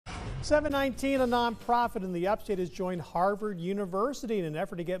719, a nonprofit in the Upstate, has joined Harvard University in an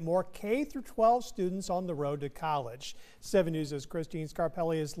effort to get more K-12 students on the road to college. 7 News' Christine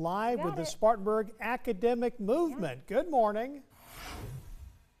Scarpelli is live with the Spartanburg academic movement. Good morning.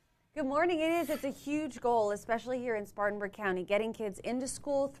 Good morning. It is. It's a huge goal, especially here in Spartanburg County, getting kids into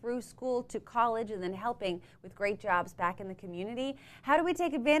school, through school, to college, and then helping with great jobs back in the community. How do we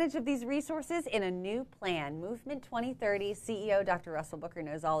take advantage of these resources? In a new plan. Movement 2030 CEO Dr. Russell Booker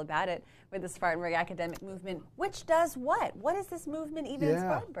knows all about it with the Spartanburg Academic Movement, which does what? What is this movement even in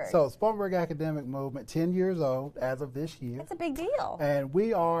Spartanburg? So Spartanburg Academic Movement, 10 years old as of this year. That's a big deal. And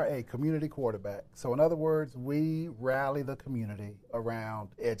we are a community quarterback. So in other words, we rally the community around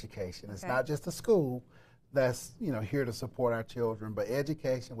education. It's not just a school that's here to support our children, but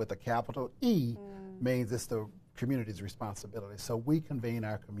education with a capital E means it's the community's responsibility. So we convene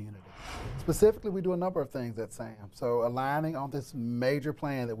our community. Specifically, we do a number of things at SAM. So aligning on this major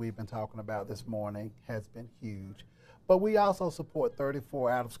plan that we've been talking about this morning has been huge. But we also support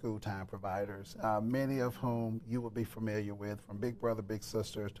 34 out-of-school time providers, many of whom you would be familiar with, from Big Brother, Big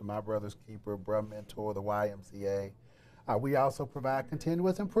Sisters to My Brother's Keeper, Bruh Mentor, the YMCA. We also provide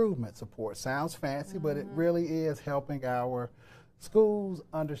continuous improvement support. Sounds fancy, but it really is helping our schools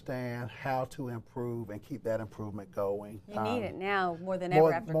understand how to improve and keep that improvement going. You need it now more than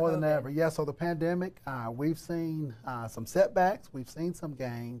ever after More COVID. than ever, yeah. So the pandemic, we've seen some setbacks, we've seen some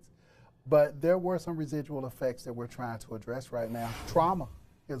gains, but there were some residual effects that we're trying to address right now. Trauma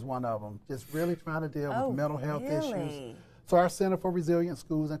is one of them, just really trying to deal with mental health issues. So our Center for Resilient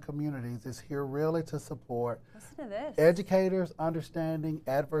Schools and Communities is here really to support educators understanding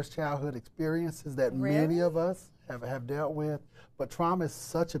adverse childhood experiences that many of us have dealt with. But trauma is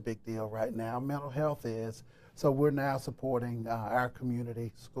such a big deal right now. Mental health is. So we're now supporting our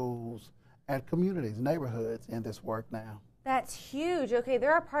community, schools, and communities, neighborhoods in this work now. That's huge. Okay,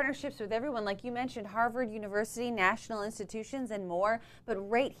 there are partnerships with everyone, like you mentioned, Harvard University, national institutions, and more. But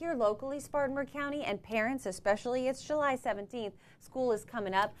right here locally, Spartanburg County, and parents especially, it's July 17th. School is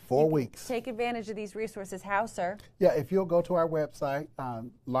coming up. 4 weeks. Take advantage of these resources. How, sir? Yeah, if you'll go to our website,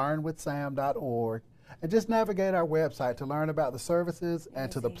 learnwithsam.org, and just navigate our website to learn about the services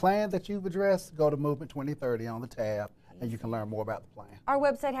and to the plan that you've addressed, go to Movement 2030 on the tab, and you can learn more about the plan. Our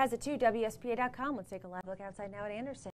website has it too, WSPA.com. Let's take a live look outside now at Anderson.